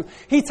going through.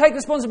 He takes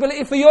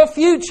responsibility for your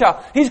future.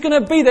 He's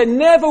going to be there.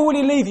 Never will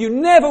He leave you.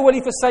 Never will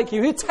He forsake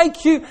you. He'll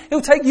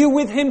take you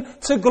with Him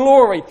to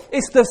glory.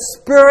 It's the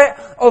Spirit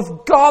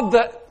of God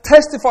that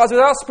testifies with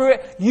our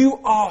spirit, you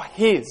are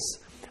His.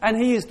 And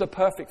He is the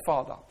perfect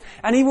Father.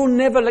 And He will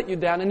never let you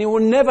down, and He will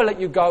never let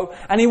you go,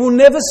 and He will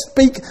never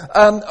speak,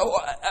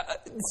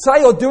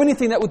 say or do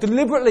anything that will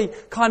deliberately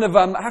kind of,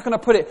 how can I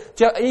put it?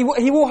 He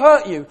will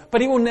hurt you, but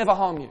He will never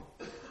harm you.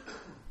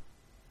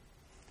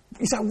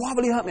 You say, why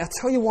will He hurt me? I'll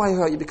tell you why He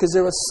hurt you. Because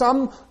there are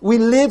some, we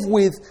live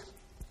with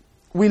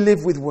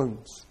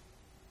wounds.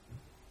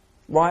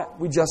 Right?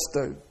 We just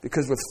do.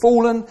 Because we're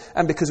fallen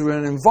and because we're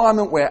in an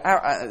environment where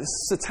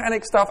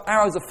satanic stuff,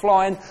 arrows are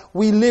flying,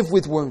 we live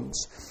with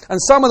wounds. And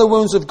some of the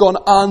wounds have gone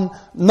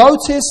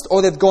unnoticed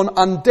or they've gone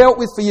undealt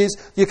with for years.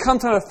 You come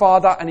to the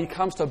Father and He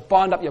comes to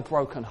bind up your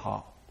broken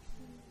heart.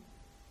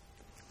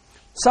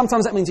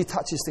 Sometimes that means He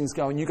touches things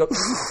going, you go,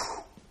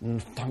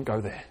 don't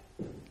go there.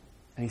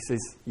 And He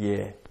says,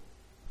 yeah,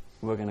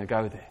 we're going to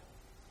go there.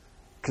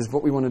 Because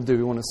what we want to do,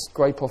 we want to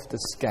scrape off the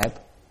scab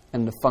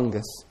and the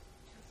fungus.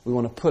 We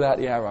want to put out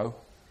the arrow.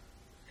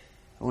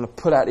 I want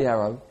to put out the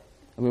arrow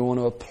and we want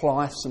to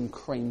apply some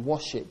cream,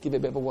 wash it, give it a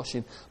bit of a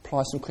washing,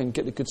 apply some cream,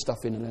 get the good stuff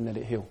in and then let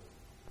it heal.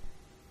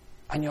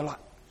 And you're like,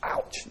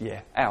 ouch. Yeah,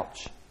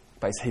 ouch.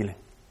 But it's healing.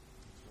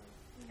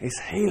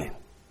 It's healing.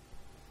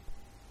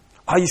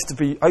 I used to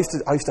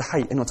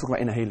hate anyone talking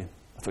about inner healing.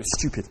 I thought it was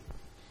stupid.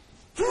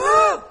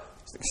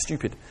 It's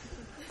stupid.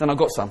 Then I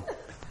got some.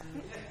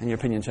 And your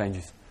opinion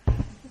changes.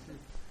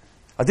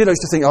 I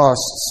used to think,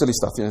 silly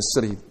stuff,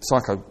 silly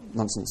psycho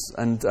nonsense.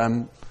 And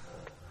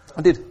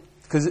I did.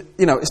 Because,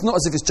 it's not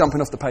as if it's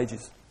jumping off the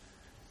pages.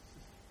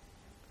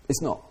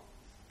 It's not.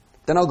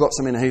 Then I got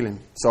some inner healing,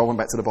 so I went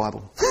back to the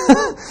Bible.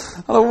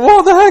 I thought,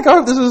 what the heck? I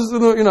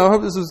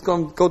hope this has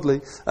gone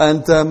godly.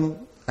 And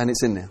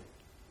it's in there.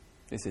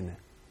 It's in there.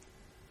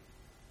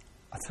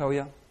 I tell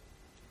you,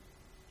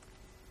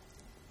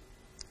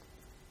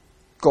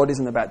 God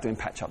isn't about doing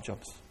patch-up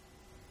jobs.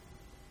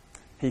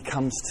 He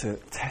comes to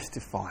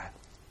testify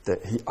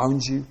that He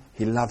owns you,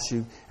 He loves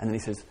you, and then He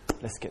says,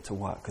 let's get to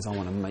work because I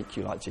want to make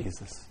you like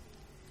Jesus.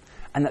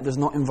 And that does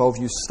not involve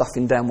you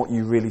stuffing down what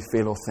you really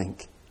feel or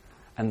think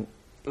and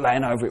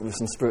laying over it with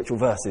some spiritual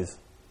verses.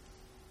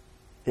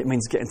 It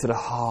means getting to the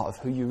heart of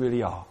who you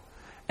really are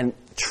and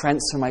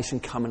transformation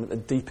coming at the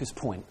deepest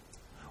point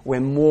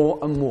where more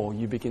and more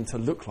you begin to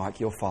look like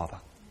your Father.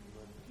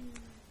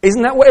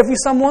 Isn't that what every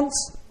son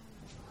wants?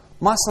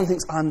 My son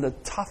thinks I'm the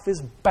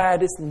toughest,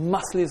 baddest,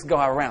 muscliest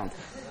guy around.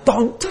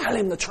 Don't tell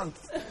him the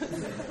truth.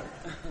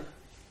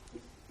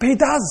 But he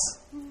does.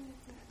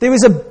 There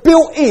is a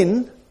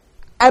built-in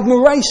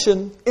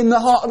admiration in the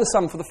heart of the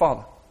son for the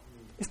Father.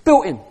 It's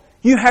built in.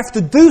 You have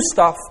to do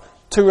stuff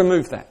to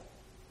remove that.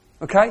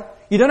 Okay?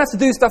 You don't have to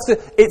do stuff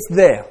it's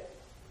there.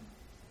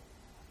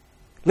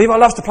 Levi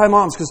loves to play my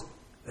arms because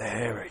they're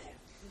hairy.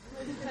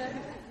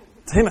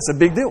 To him, it's a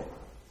big deal.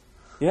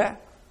 Yeah?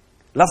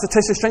 Loves to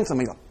test his strength on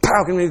me. Like,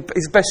 pow, give me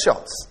his best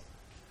shots.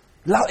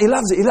 He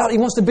loves it. He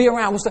wants to be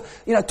around. Wants to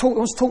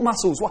talk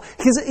muscles.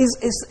 He's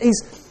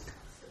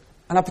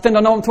and I pretend I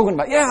know what I'm talking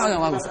about. Yeah, I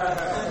know.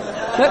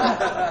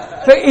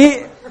 But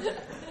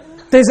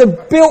there's a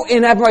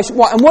built-in admiration.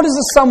 Why? And what does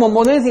the son want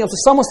more than anything else?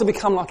 The son wants to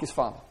become like his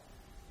father.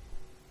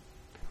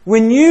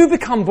 When you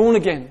become born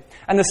again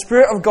and the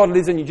Spirit of God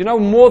lives in you, do you know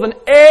more than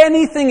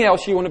anything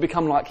else you want to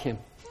become like Him?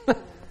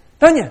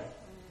 Don't you?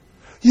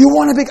 You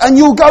want to be, and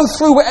you'll go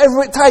through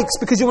whatever it takes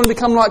because you want to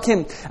become like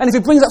Him. And if He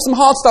brings up some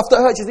hard stuff that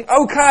hurts you, think,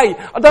 okay,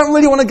 I don't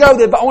really want to go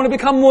there, but I want to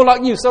become more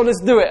like You, so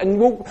let's do it. And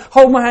we'll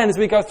hold my hand as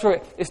we go through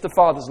it. It's the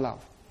Father's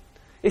love.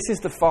 This is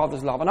the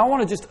Father's love. And I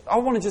want to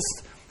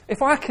just,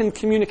 if I can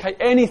communicate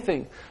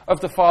anything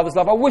of the Father's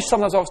love, I wish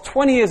sometimes I was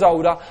 20 years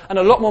older and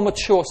a lot more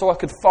mature so I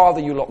could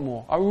father you a lot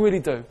more. I really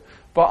do.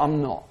 but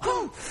I'm not.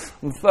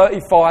 I'm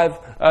 35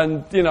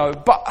 and,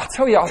 but I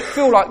tell you, I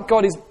feel like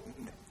God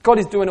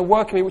is doing a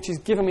work in me which is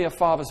giving me a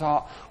father's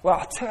heart. Well,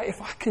 I tell you,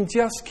 if I can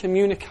just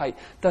communicate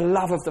the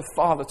love of the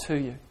Father to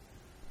you.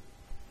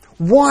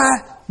 Why,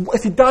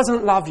 if he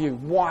doesn't love you,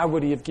 why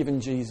would he have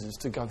given Jesus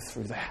to go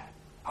through that?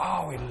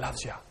 Oh, he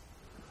loves you.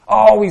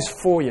 Oh, he's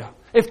for you.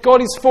 If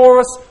God is for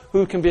us,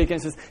 who can be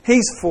against us?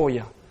 He's for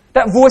you.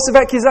 That voice of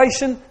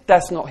accusation,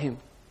 that's not him.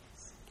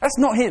 That's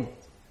not him.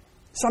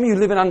 Some of you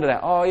living under that.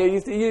 Oh, yeah,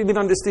 you live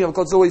under this thing of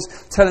God's always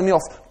telling me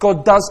off.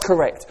 God does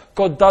correct.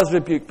 God does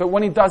rebuke. But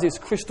when he does, it's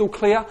crystal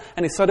clear,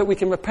 and it's so that we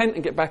can repent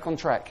and get back on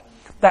track.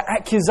 That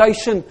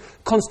accusation,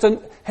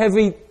 constant,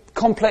 heavy,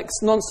 complex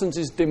nonsense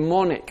is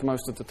demonic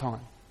most of the time.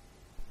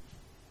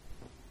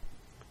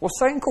 What's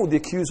Satan called? The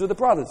accuser of the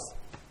brothers.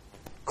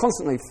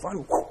 Constantly.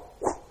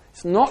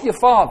 It's not your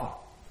father.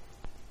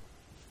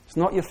 It's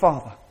not your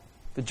father.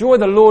 The joy of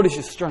the Lord is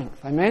your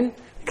strength. Amen?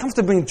 It comes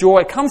to bring joy.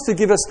 It comes to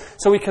give us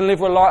so we can live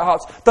with light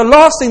hearts. The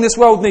last thing this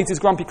world needs is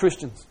grumpy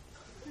Christians.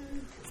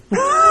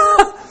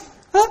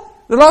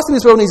 The last thing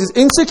this world needs is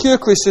insecure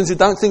Christians who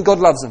don't think God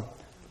loves them.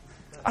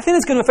 I think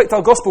it's going to affect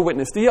our gospel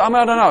witness. Do you? I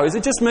don't know. Is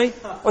it just me?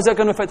 Or is that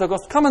going to affect our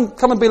gospel?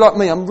 Come and be like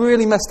me. I'm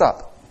really messed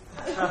up.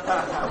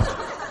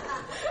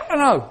 I don't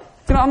know.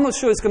 I'm not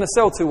sure it's going to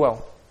sell too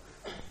well.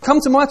 Come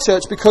to my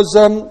church because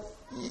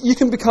you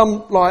can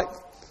become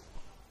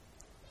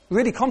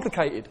really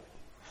complicated.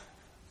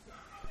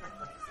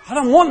 I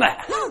don't want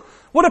that.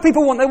 What do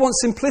people want? They want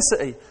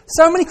simplicity.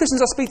 So many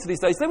Christians I speak to these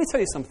days, let me tell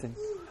you something.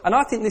 And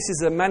I think this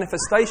is a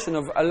manifestation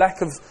of a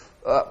lack of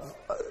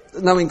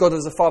knowing God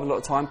as a Father a lot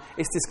of time.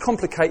 It's this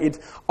complicated,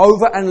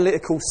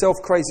 over-analytical,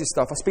 self-crazy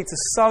stuff. I speak to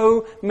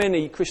so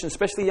many Christians,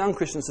 especially young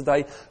Christians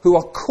today, who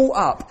are caught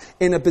up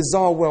in a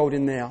bizarre world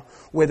in there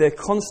where they're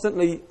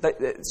constantly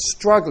they're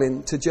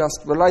struggling to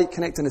just relate,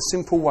 connect in a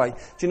simple way.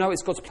 Do you know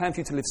it's God's plan for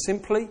you to live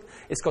simply?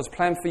 It's God's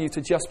plan for you to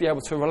just be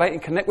able to relate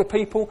and connect with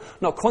people,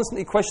 not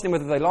constantly questioning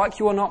whether they like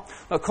you or not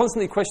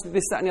constantly questioning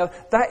this, that and the other.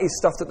 That is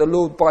stuff that the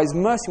Lord, by his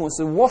mercy, wants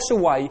to wash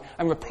away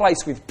and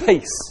replace with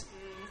peace.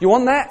 You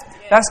want that? Yeah.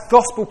 That's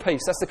gospel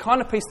peace. That's the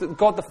kind of peace that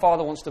God the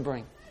Father wants to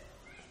bring.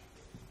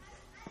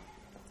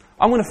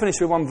 I'm going to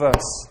finish with one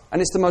verse. And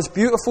it's the most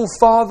beautiful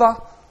Father,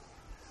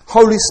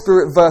 Holy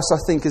Spirit verse I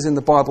think is in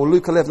the Bible.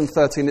 Luke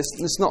 11:13.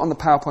 It's not on the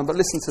PowerPoint, but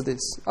listen to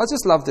this. I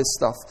just love this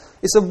stuff.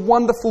 It's a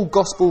wonderful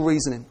gospel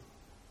reasoning.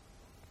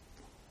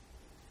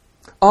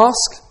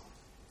 Ask,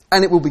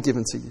 and it will be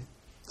given to you.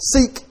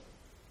 Seek,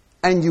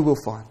 and you will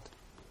find.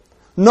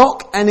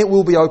 Knock, and it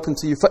will be opened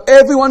to you. For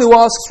everyone who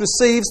asks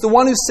receives, the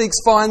one who seeks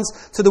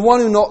finds, to the one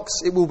who knocks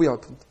it will be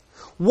opened.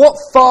 What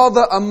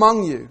father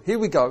among you, here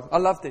we go, I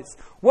love this.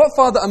 What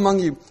father among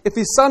you, if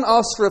his son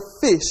asks for a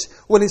fish,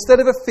 will instead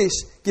of a fish,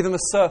 give him a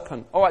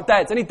serpent? All right,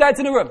 dads. Any dads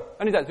in the room?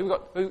 Any dads? We've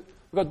got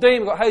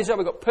Dean, we've got Hazel,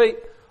 we've got Pete.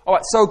 All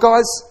right, so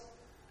guys,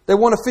 they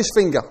want a fish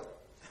finger,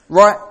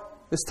 right?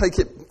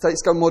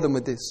 Let's go modern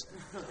with this.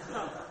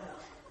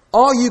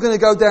 Are you going to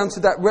go down to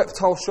that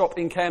reptile shop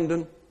in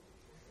Camden,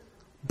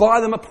 buy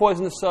them a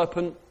poisonous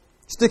serpent,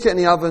 stick it in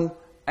the oven,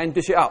 and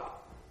dish it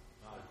up?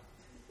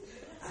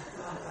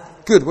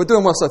 Good, we're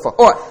doing well so far.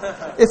 All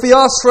right, if he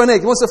asks for an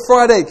egg, he wants a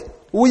fried egg,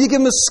 will you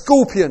give him a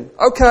scorpion?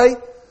 Okay,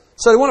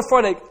 so they want a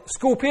fried egg.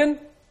 Scorpion?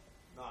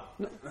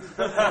 No.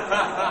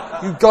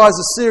 You guys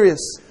are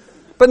serious.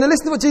 But now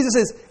listen to what Jesus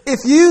says. If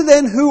you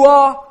then who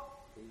are...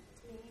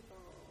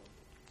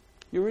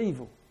 You're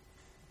evil.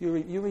 You're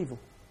evil.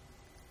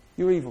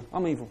 You're evil.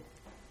 I'm evil.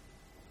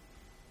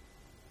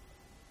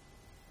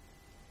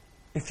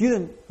 If you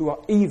then, who are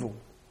evil,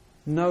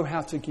 know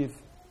how to give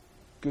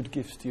good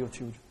gifts to your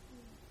children.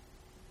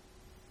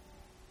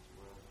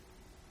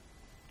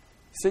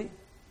 See,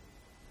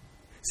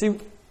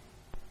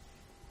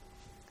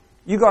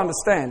 you got to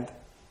understand,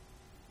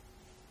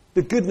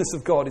 the goodness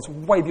of God is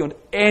way beyond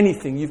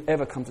anything you've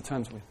ever come to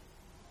terms with.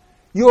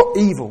 You're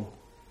evil,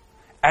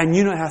 and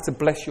you know how to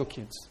bless your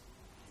kids.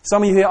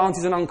 Some of you here,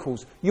 aunties and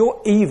uncles,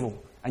 you're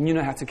evil, and you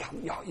know how to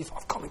come.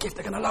 I've got a gift,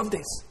 they're going to love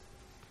this.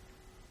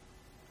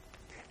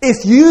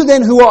 If you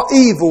then who are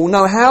evil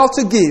know how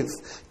to give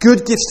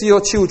good gifts to your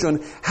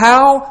children,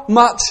 how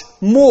much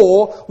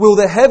more will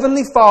the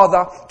Heavenly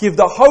Father give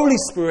the Holy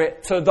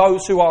Spirit to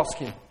those who ask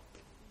Him?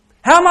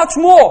 How much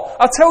more?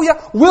 I tell you,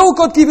 will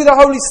God give you the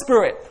Holy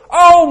Spirit?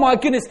 Oh my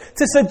goodness,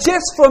 to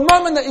suggest for a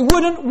moment that He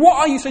wouldn't, what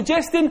are you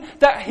suggesting?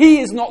 That He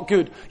is not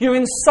good. You're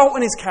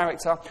insulting His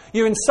character.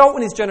 You're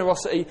insulting His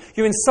generosity.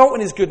 You're insulting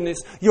His goodness.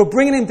 You're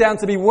bringing Him down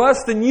to be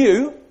worse than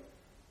you.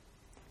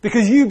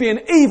 Because you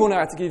being evil know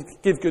how to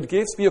give good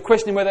gifts, but you're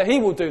questioning whether He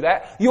will do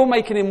that. You're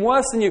making Him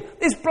worse than you.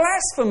 It's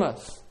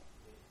blasphemous.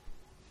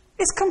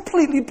 It's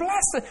completely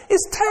blasphemous.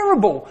 It's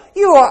terrible.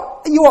 You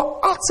are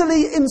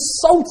utterly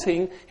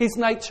insulting His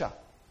nature.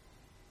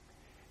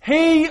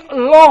 He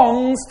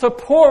longs to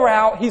pour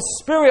out His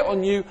Spirit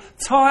on you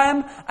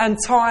time and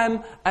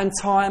time and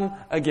time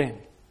again.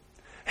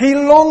 He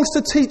longs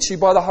to teach you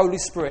by the Holy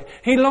Spirit.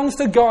 He longs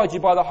to guide you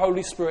by the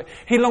Holy Spirit.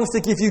 He longs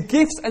to give you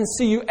gifts and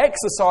see you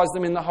exercise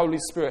them in the Holy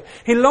Spirit.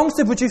 He longs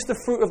to produce the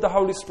fruit of the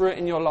Holy Spirit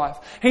in your life.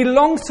 He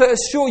longs to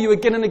assure you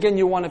again and again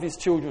you're one of His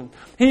children.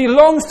 He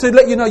longs to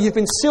let you know you've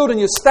been sealed and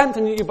you're stamped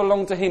and you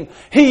belong to Him.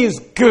 He is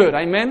good,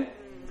 amen?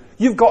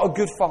 You've got a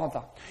good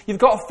Father. You've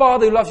got a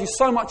Father who loves you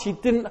so much He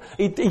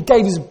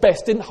gave His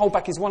best, didn't hold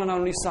back His one and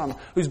only Son,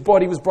 whose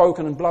body was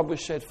broken and blood was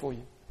shed for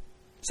you.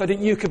 So that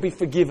you could be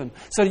forgiven,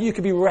 so that you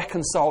could be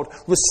reconciled,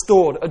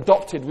 restored,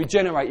 adopted,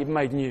 regenerated,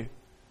 made new.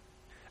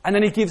 And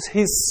then He gives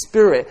His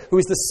Spirit, who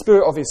is the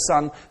Spirit of His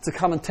Son, to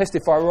come and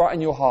testify right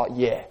in your heart,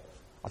 yeah,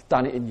 I've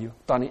done it in you,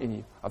 I've done it in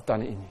you, I've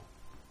done it in you.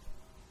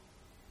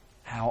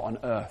 How on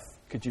earth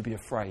could you be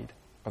afraid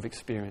of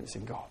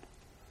experiencing God?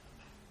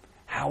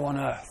 How on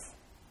earth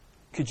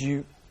could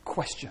you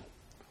question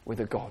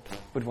whether God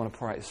would want to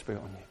pour out His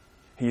Spirit on you?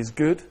 He is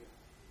good,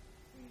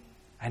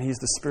 and He is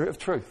the Spirit of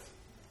truth.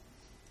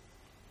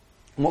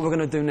 And what we're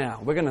going to do now,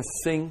 we're going to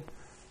sing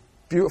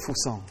beautiful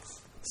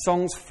songs.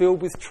 Songs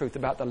filled with truth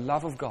about the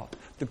love of God,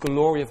 the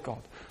glory of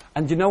God.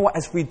 And you know what?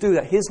 As we do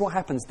that, here's what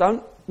happens.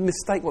 Don't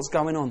mistake what's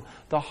going on.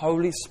 The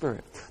Holy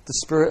Spirit, the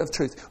Spirit of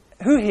truth.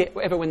 Who here,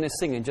 ever when they're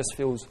singing, just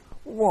feels,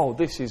 whoa,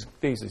 this is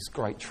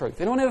great truth?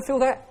 Anyone ever feel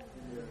that?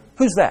 Yeah.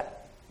 Who's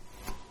that?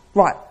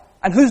 Right.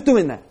 And who's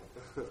doing that?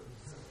 The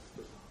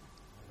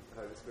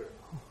Holy Spirit.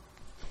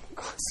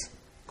 Guys,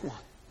 come on.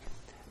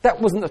 That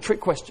wasn't a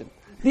trick question.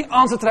 The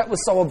answer to that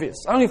was so obvious.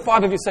 Only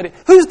 5 of you said it.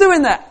 Who's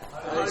doing that?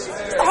 It's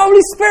the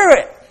Holy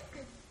Spirit.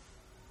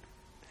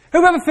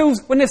 Whoever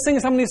feels, when they're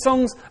singing some of these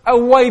songs, a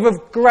wave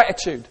of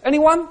gratitude?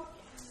 Anyone?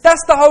 That's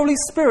the Holy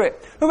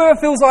Spirit. Whoever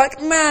feels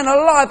like, man,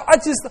 alive,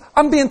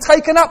 I'm being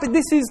taken up.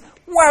 This is,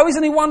 wow,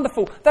 isn't He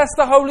wonderful? That's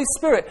the Holy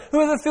Spirit.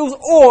 Whoever feels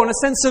awe and a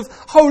sense of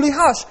holy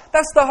hush,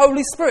 that's the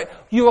Holy Spirit.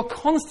 You are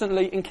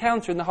constantly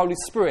encountering the Holy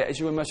Spirit as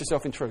you immerse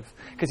yourself in truth,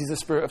 because He's the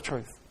Spirit of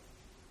truth.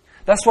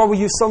 That's why we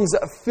use songs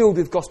that are filled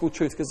with gospel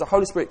truth, because the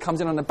Holy Spirit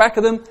comes in on the back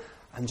of them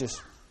and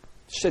just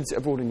sheds it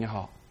abroad in your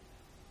heart.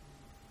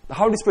 The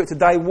Holy Spirit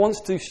today wants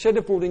to shed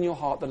abroad in your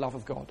heart the love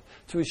of God,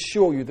 to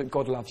assure you that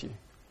God loves you.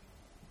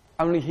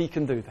 Only He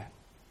can do that.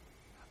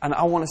 And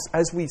I want us,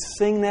 as we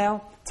sing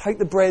now, take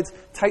the bread,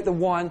 take the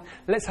wine,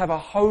 let's have a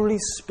Holy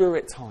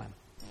Spirit time.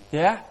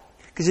 Yeah?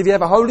 Because if you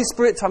have a Holy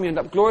Spirit time, you end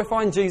up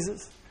glorifying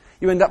Jesus,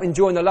 you end up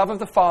enjoying the love of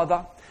the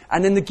Father,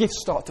 and then the gifts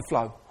start to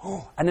flow.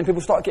 And then people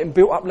start getting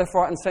built up left,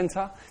 right and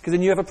centre. Because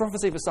then you have a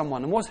prophecy for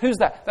someone. And who's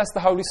that? That's the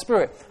Holy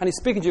Spirit. And He's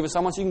speaking to you for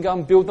someone so you can go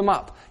and build them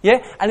up.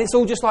 Yeah? And it's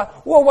all just like,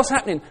 whoa, what's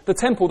happening? The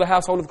temple, the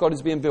household of God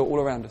is being built all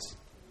around us.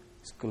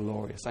 It's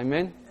glorious.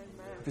 Amen?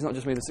 If it's not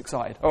just me that's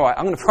excited. All right,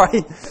 I'm going to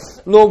pray.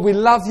 Lord, we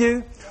love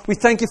You. We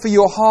thank You for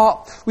Your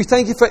heart. We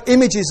thank You for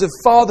images of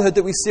fatherhood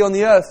that we see on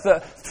the earth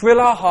that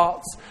thrill our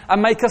hearts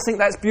and make us think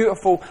that's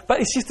beautiful.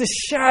 But it's just a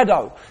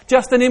shadow,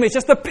 just an image,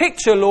 just a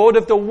picture, Lord,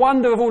 of the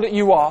wonder of all that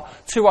You are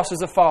to us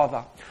as a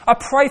father. I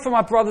pray for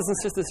my brothers and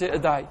sisters here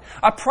today.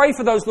 I pray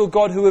for those, Lord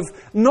God, who have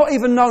not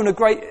even known a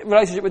great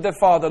relationship with their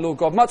father, Lord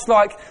God. Much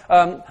like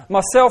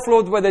myself,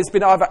 Lord, where there's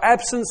been either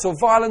absence or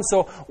violence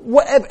or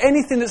whatever,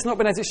 anything that's not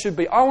been as it should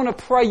be. I want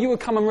to pray You would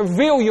come and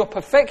reveal Your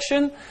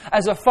perfection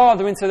as a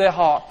father into their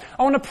heart.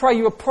 I want to pray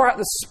You would pour out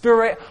the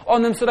Spirit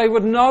on them so they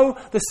would know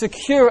the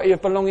security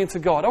of belonging to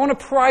God. I want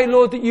to pray,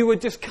 Lord, that You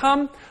would just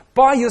come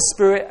by Your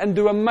Spirit and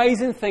do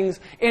amazing things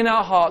in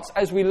our hearts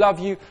as we love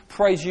You,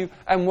 praise You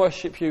and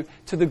worship You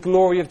to the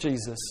glory of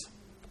Jesus.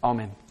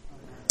 Amen.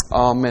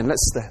 Amen.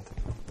 Let's stand.